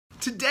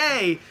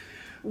Today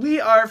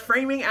we are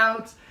framing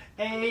out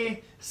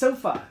a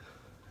sofa.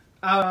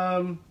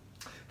 The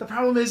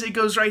problem is it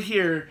goes right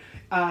here,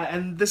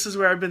 and this is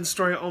where I've been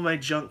storing all my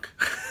junk,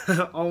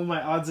 all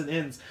my odds and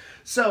ends.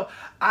 So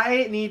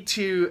I need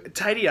to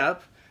tidy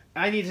up.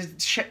 I need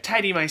to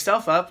tidy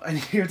myself up. I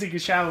need to go take a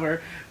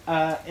shower,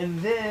 and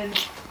then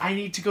I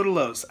need to go to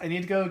Lowe's. I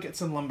need to go get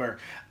some lumber.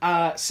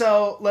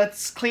 So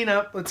let's clean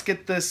up. Let's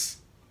get this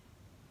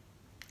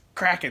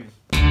cracking.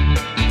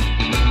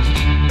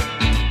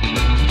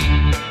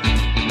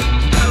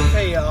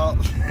 Okay, y'all.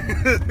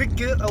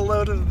 Get a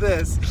load of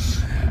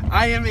this.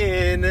 I'm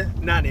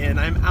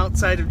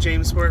outside of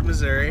Jamesport,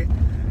 Missouri.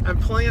 I'm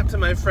pulling up to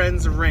my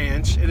friend's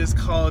ranch. It is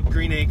called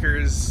Green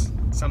Acres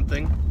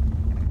something.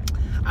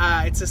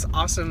 It's this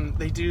awesome,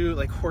 they do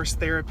like horse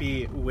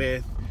therapy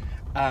with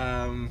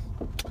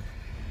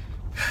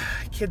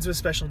kids with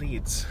special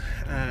needs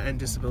and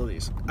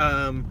disabilities.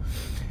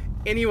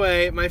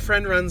 Anyway, my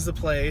friend runs the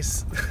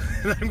place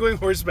and I'm going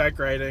horseback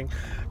riding.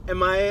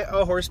 Am I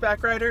a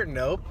horseback rider?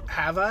 Nope.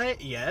 Have I?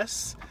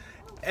 Yes.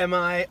 Am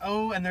I?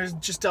 Oh, and there's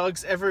just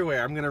dogs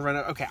everywhere. I'm gonna run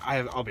out. Okay,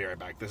 I'll be right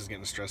back. This is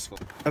getting stressful.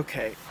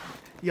 Okay.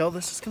 Y'all,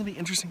 this is gonna be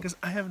interesting because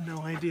I have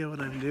no idea what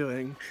I'm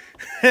doing.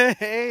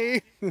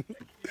 Hey!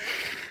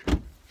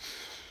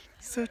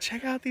 So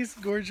check out these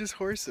gorgeous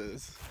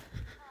horses.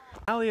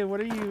 Alia, what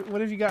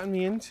have you gotten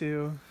me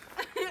into?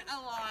 A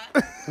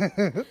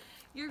lot.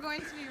 You're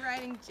going to be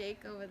riding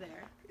Jake over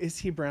there. Is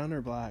he brown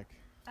or black?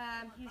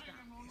 He's brown.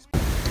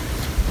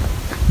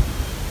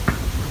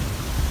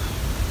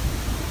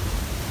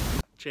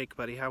 Jake,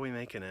 buddy, how are we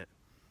making it?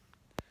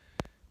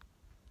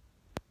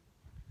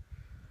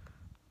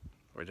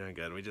 We're doing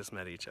good. We just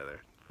met each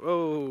other.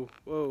 Whoa,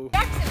 whoa.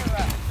 Ducks in a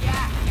row.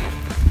 Yeah.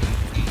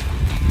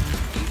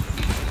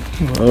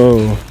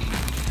 Whoa.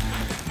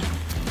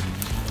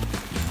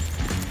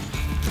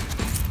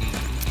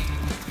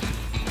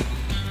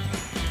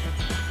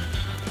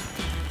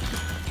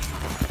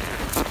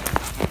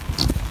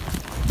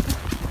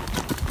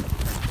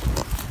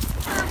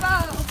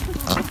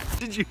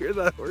 Did you hear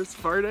that horse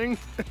farting?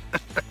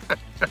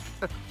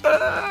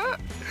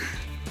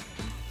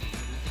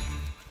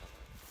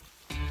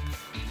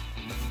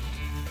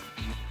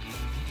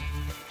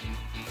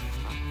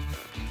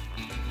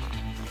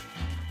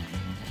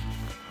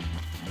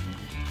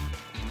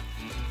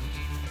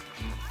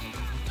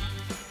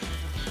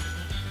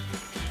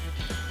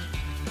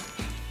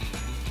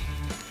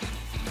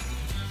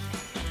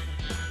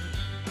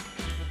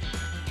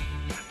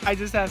 I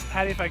just asked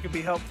Patty if I could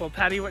be helpful.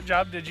 Patty, what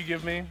job did you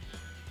give me?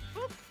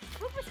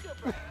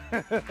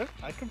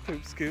 I can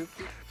poop scoop.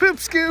 Poop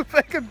scoop!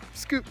 I can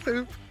scoop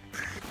poop.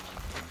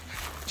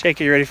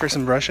 Jake, are you ready for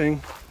some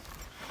brushing?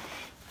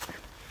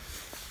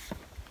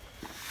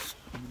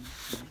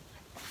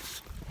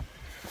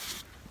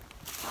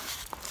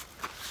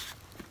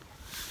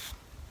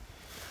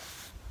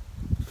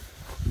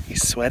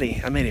 He's sweaty.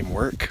 I made him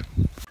work.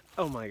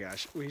 Oh my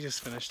gosh, we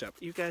just finished up.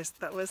 You guys,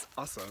 that was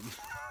awesome.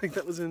 Like,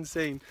 that was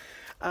insane.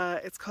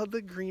 It's called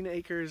the Green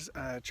Acres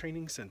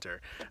Training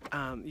Center.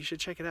 You should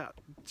check it out.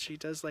 She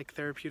does like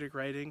therapeutic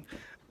riding,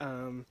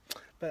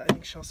 but I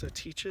think she also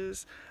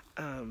teaches,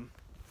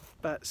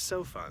 but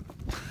so fun.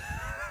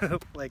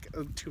 Like,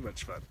 too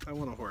much fun. I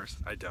want a horse.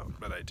 I don't,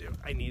 but I do.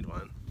 I need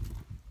one.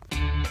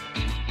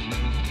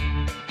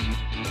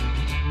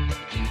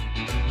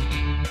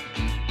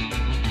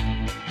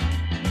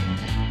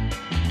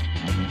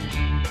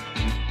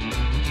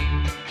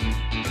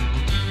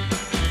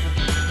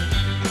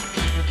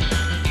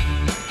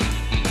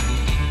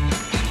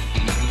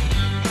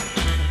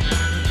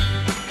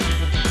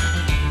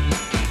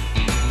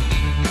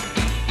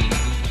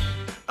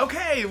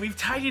 We've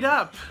tidied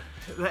up.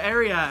 The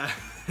area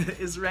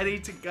is ready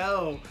to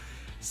go.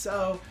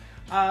 So,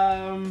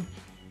 I'm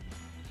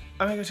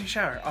gonna go take a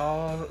shower.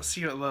 I'll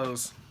see you at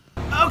Lowe's.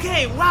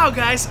 Okay, wow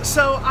guys,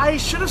 so I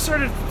should have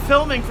started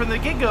filming from the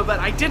get-go, but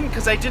I didn't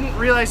because I didn't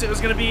realize it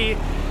was gonna be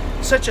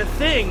such a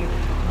thing.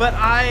 But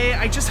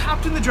I just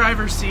hopped in the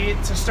driver's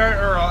seat to start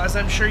Earl, as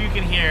I'm sure you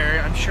can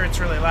hear. I'm sure it's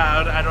really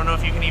loud. I don't know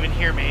if you can even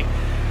hear me.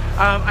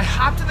 I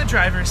hopped in the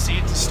driver's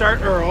seat to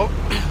start Earl.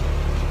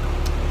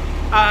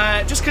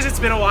 Just because it's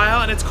been a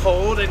while and it's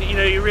cold, and you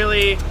know,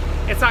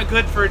 it's not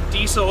good for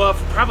diesel, well,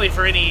 probably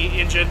for any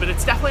engine, but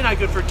it's definitely not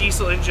good for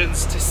diesel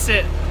engines to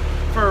sit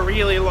for a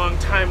really long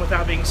time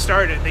without being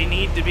started. They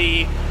need to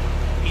be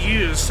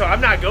used. So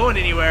I'm not going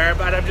anywhere,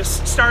 but I'm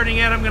just starting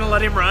it. I'm going to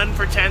let him run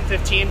for 10,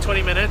 15,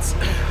 20 minutes.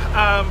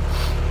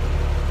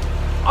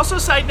 Also,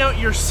 side note,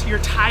 your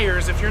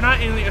tires, if you're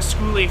not in a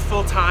Skoolie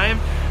full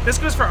time, this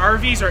goes for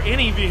RVs or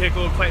any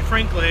vehicle, quite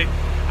frankly.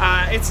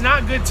 It's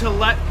not good to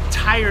let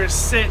tires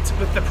sit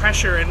with the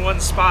pressure in one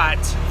spot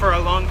for a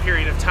long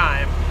period of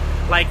time,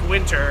 like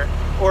winter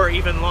or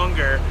even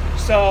longer.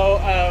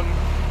 So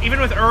even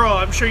with Earl,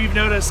 I'm sure you've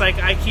noticed, like,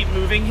 I keep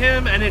moving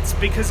him, and it's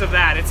because of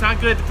that. It's not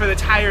good for the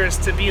tires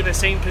to be in the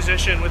same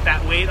position with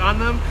that weight on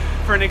them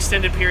for an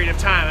extended period of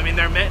time. I mean,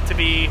 they're meant to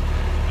be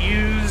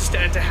used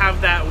and to have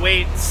that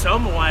weight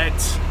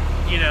somewhat,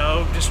 you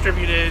know,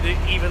 distributed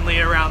evenly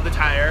around the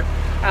tire.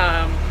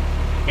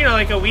 you know,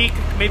 like a week,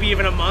 maybe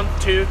even a month,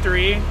 2,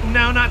 3.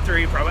 No, not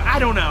 3 probably. I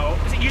don't know.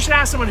 You should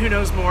ask someone who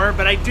knows more,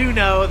 but I do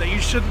know that you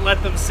shouldn't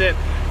let them sit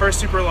for a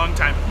super long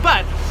time.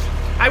 But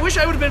I wish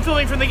I would have been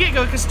filming from the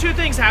get-go, because 2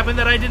 things happened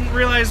that I didn't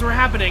realize were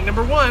happening.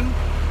 Number 1,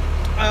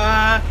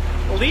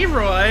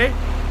 Leroy,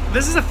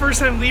 this is the first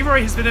time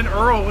Leroy has been in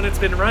Earl when it's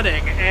been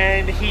running,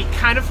 and he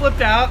kind of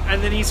flipped out,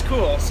 and then he's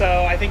cool.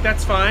 So I think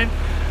that's fine.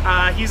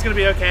 He's gonna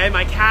be okay.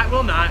 My cat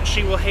will not.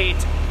 She will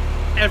hate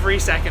every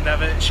second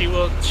of it.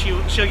 She'll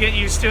get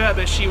used to it,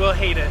 but she will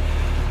hate it.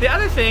 The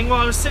other thing, while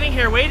I was sitting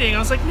here waiting, I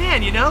was like,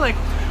 man, you know, like,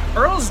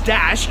 Earl's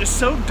dash is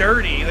so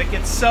dirty. Like,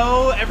 it's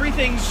so,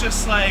 everything's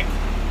just like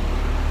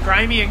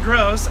grimy and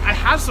gross. I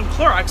have some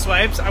Clorox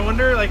wipes. I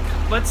wonder, like,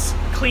 let's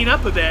clean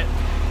up a bit.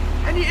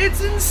 And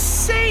it's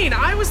insane.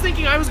 I was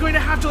thinking I was going to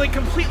have to like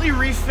completely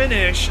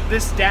refinish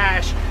this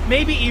dash,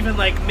 maybe even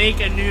like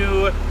make a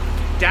new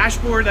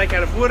dashboard like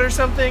out of wood or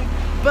something.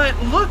 But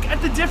look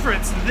at the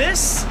difference.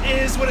 This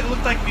is what it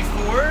looked like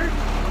before,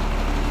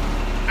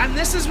 and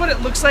this is what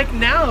it looks like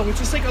now,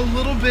 which is like a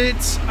little bit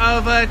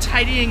of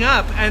tidying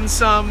up and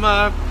some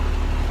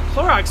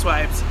Clorox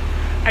wipes.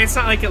 And it's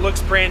not like it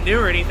looks brand new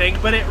or anything,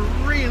 but it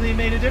really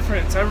made a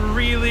difference. I'm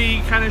really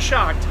kind of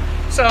shocked.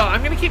 So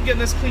I'm gonna keep getting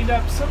this cleaned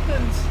up.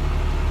 Something's,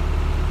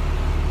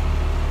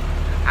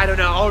 I don't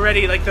know,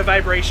 already like the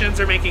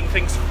vibrations are making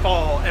things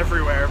fall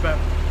everywhere. But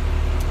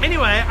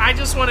anyway, I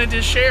just wanted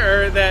to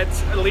share that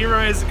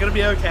Leroy is gonna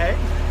be okay,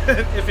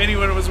 if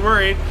anyone was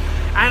worried.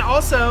 And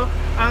also,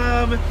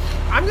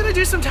 I'm gonna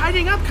do some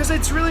tidying up because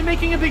it's really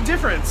making a big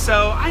difference.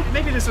 So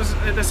maybe this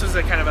was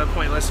a kind of a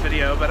pointless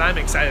video, but I'm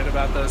excited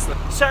about this.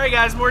 Sorry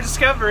guys, more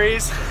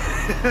discoveries.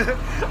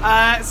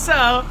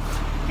 So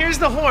here's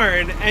the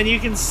horn, and you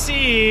can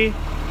see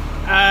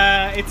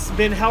it's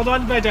been held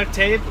on by duct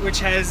tape, which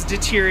has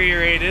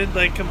deteriorated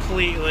like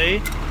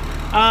completely.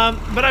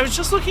 But I was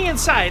just looking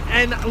inside,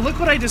 and look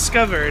what I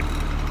discovered.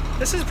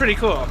 This is pretty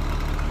cool.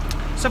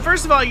 So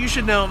first of all, you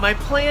should know my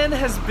plan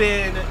has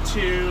been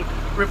to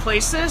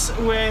replace this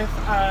with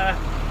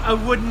a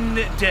wooden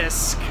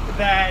disc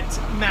that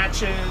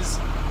matches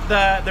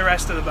the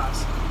rest of the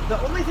bus.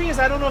 The only thing is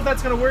I don't know if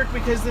that's going to work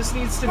because this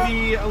needs to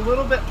be a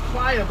little bit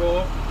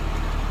pliable.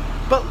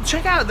 But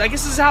check out, I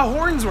guess this is how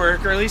horns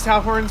work, or at least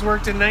how horns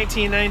worked in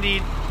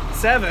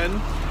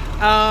 1997.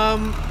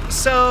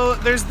 So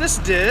there's this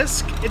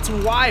disc, it's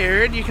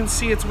wired, you can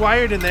see it's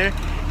wired in there,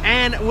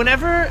 and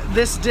whenever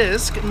this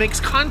disc makes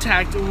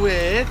contact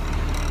with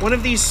one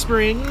of these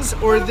springs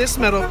or this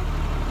metal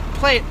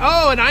plate,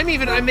 oh, and I'm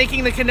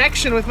making the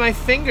connection with my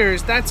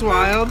fingers, that's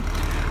wild.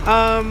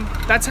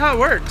 That's how it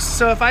works.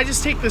 So if I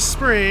just take the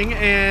spring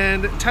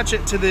and touch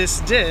it to this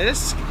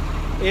disc,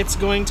 it's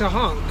going to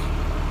honk.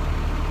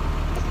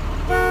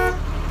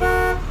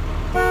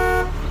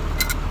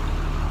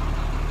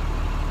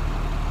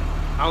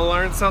 I'll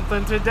learn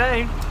something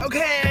today.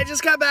 Okay, I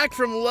just got back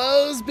from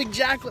Lowe's. Big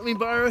Jack let me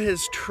borrow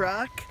his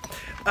truck.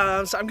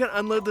 So I'm gonna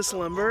unload this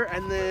lumber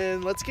and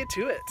then let's get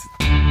to it.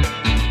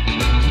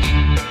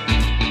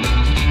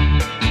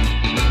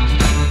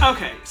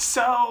 Okay,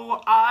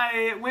 so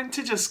I went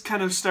to just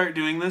kind of start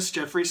doing this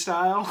Jeffrey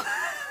style.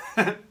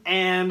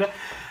 And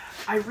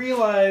I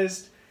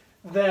realized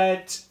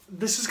that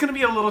this is gonna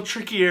be a little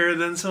trickier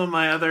than some of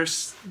my other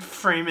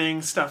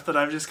framing stuff that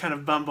I've just kind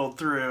of bumbled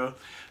through.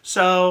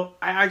 So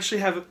I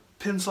actually have a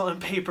pencil and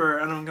paper,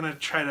 and I'm gonna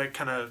try to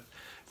kind of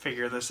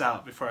figure this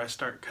out before I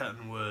start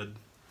cutting wood.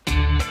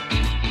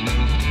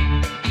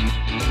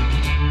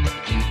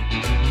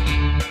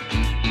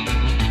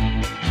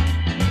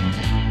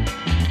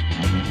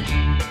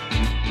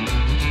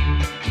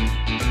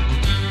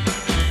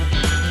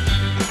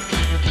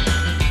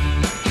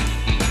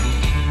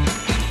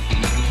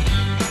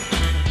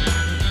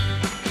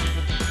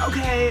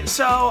 Okay,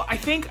 so I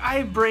think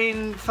I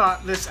brain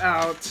thought this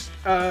out.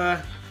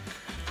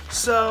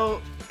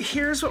 So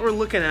here's what we're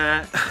looking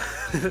at.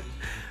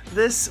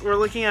 We're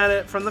looking at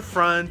it from the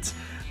front.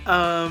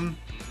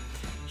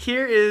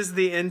 Here is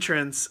the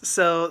entrance.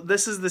 So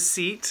this is the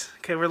seat.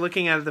 Okay, we're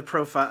looking at the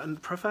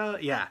profile.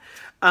 Yeah.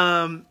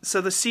 So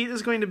the seat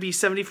is going to be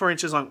 74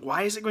 inches long.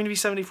 Why is it going to be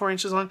 74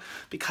 inches long?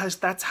 Because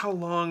that's how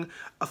long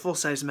a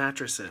full-size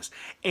mattress is.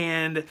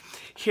 And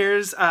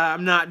here's,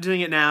 I'm not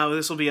doing it now,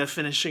 this will be a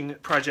finishing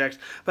project,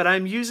 but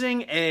I'm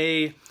using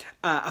a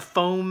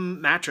foam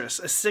mattress,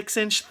 a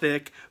 6-inch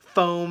thick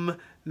foam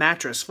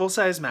mattress,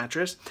 full-size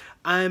mattress.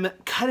 I'm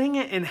cutting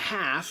it in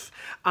half.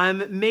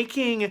 I'm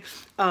making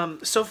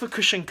sofa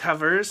cushion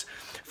covers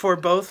for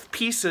both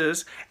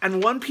pieces,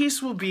 and one piece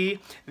will be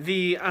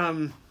the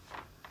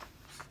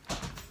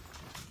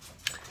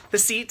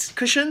seat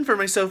cushion for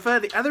my sofa.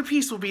 The other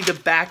piece will be the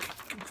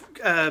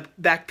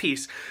back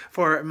piece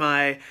for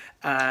my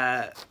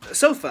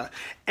sofa.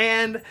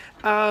 And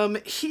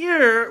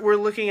here we're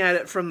looking at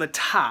it from the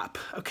top.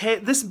 Okay,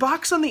 this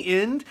box on the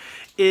end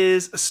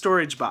is a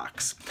storage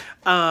box.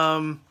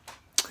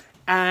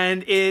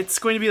 And it's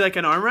going to be like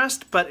an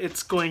armrest, but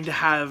it's going to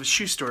have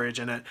shoe storage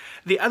in it.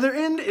 The other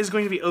end is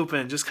going to be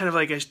open, just kind of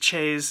like a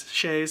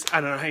chaise,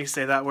 I don't know how you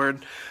say that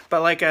word,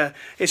 but like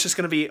it's just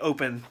going to be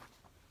open.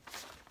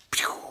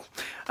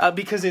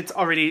 because it's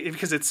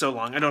so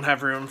long. I don't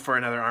have room for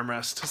another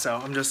armrest, so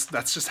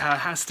that's just how it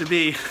has to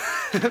be.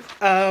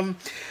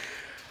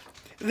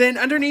 Then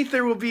underneath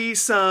there will be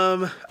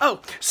some,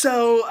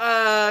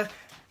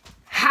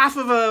 half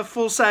of a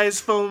full-size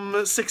foam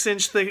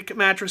 6-inch thick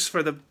mattress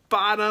for the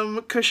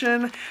bottom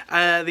cushion,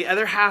 the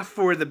other half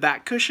for the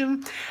back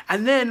cushion,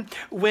 and then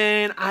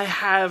when I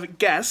have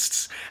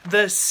guests,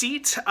 the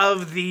seat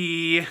of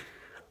the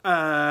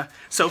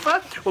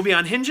sofa will be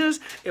on hinges.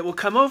 It will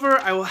come over,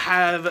 I will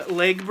have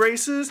leg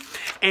braces,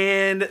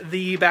 and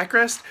the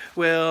backrest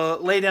will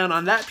lay down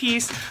on that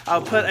piece.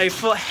 I'll put a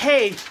full,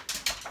 hey,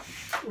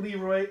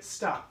 Leroy,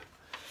 stop.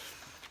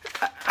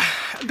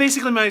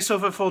 Basically my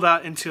sofa fold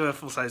out into a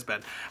full-size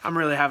bed. I'm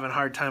really having a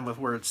hard time with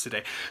words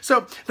today.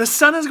 So the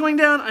sun is going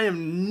down. I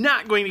am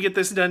not going to get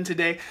this done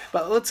today,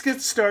 but let's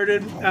get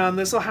started.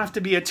 This will have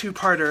to be a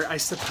two-parter, I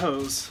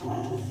suppose.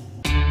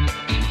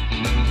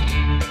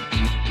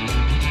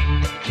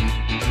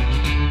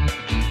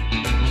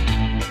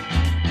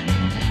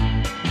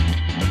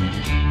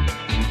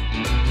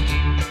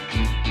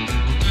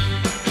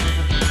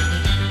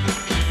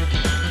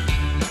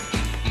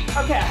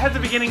 Okay, I have the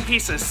beginning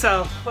pieces,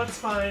 so let's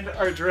find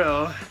our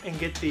drill and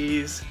get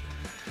these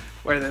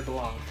where they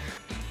belong.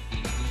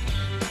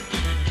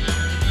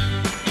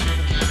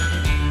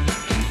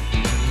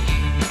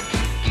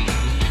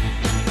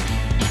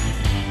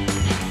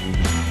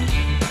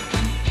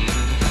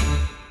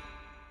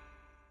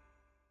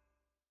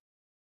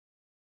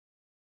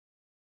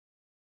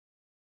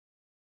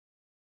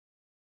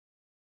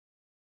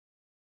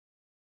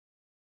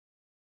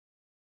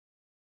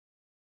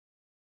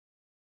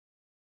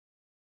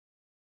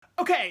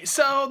 Okay,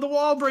 so the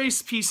wall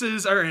brace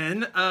pieces are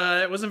in.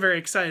 It wasn't very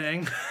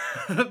exciting,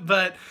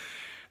 but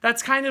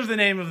that's kind of the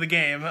name of the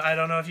game. I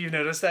don't know if you've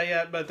noticed that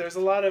yet, but there's a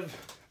lot of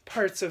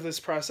parts of this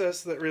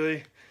process that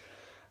really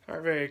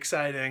aren't very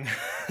exciting.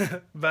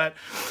 But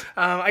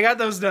I got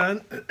those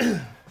done.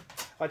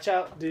 Watch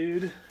out,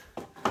 dude.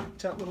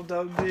 Watch out, little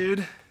dog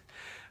dude.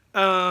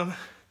 I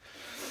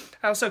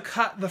also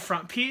cut the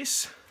front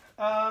piece.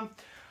 One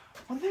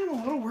thing I'm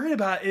a little worried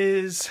about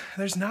is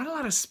there's not a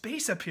lot of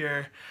space up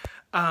here.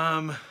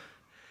 That's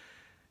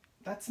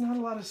not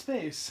a lot of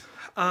space.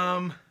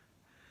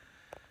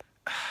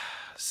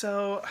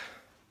 So,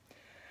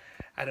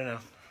 I don't know.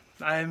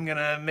 I'm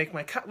gonna make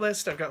my cut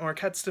list. I've got more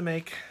cuts to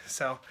make,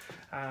 so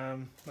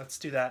let's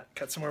do that.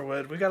 Cut some more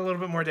wood. We got a little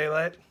bit more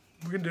daylight.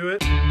 We're gonna do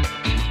it.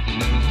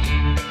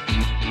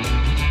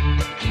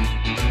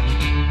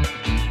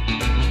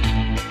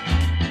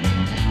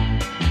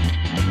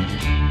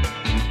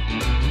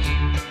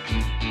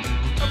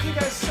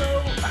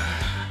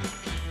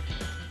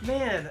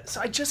 Man,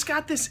 so I just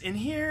got this in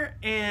here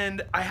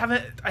and I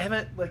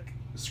haven't like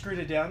screwed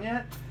it down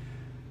yet,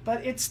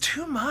 but it's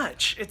too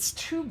much. It's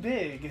too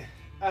big.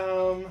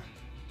 I'm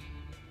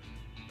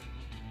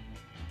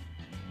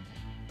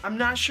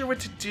not sure what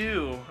to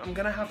do. I'm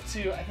gonna have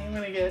to, I think I'm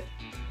gonna get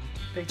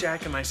Big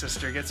Jack and my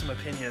sister, get some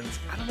opinions.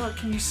 I don't know,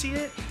 can you see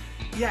it?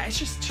 Yeah, it's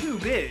just too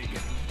big.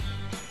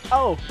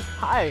 Oh,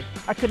 hi.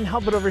 I couldn't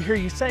help but overhear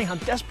you saying how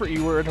desperate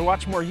you were to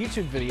watch more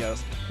YouTube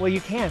videos. Well,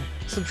 you can.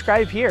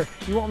 Subscribe here.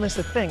 You won't miss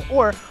a thing.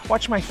 Or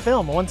watch my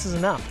film, Once Is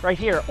Enough, right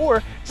here.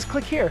 Or just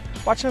click here.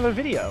 Watch another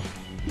video.